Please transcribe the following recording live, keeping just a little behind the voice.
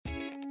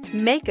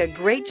Make a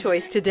great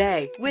choice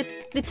today with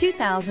the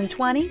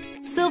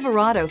 2020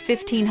 Silverado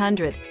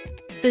 1500.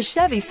 The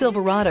Chevy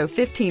Silverado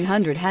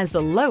 1500 has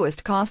the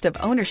lowest cost of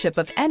ownership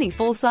of any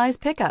full-size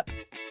pickup.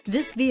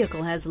 This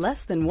vehicle has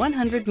less than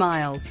 100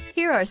 miles.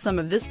 Here are some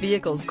of this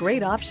vehicle's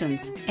great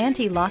options: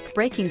 anti-lock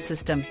braking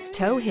system,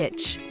 tow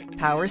hitch,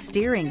 power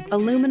steering,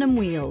 aluminum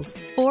wheels,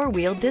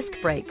 four-wheel disc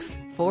brakes,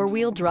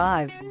 four-wheel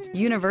drive,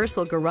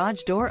 universal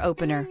garage door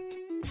opener,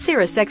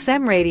 Sirius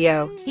XM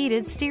radio,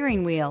 heated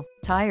steering wheel,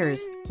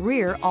 tires,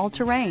 rear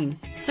all-terrain.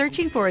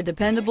 Searching for a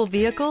dependable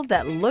vehicle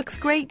that looks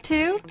great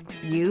too?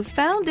 You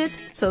found it,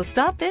 so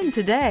stop in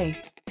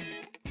today.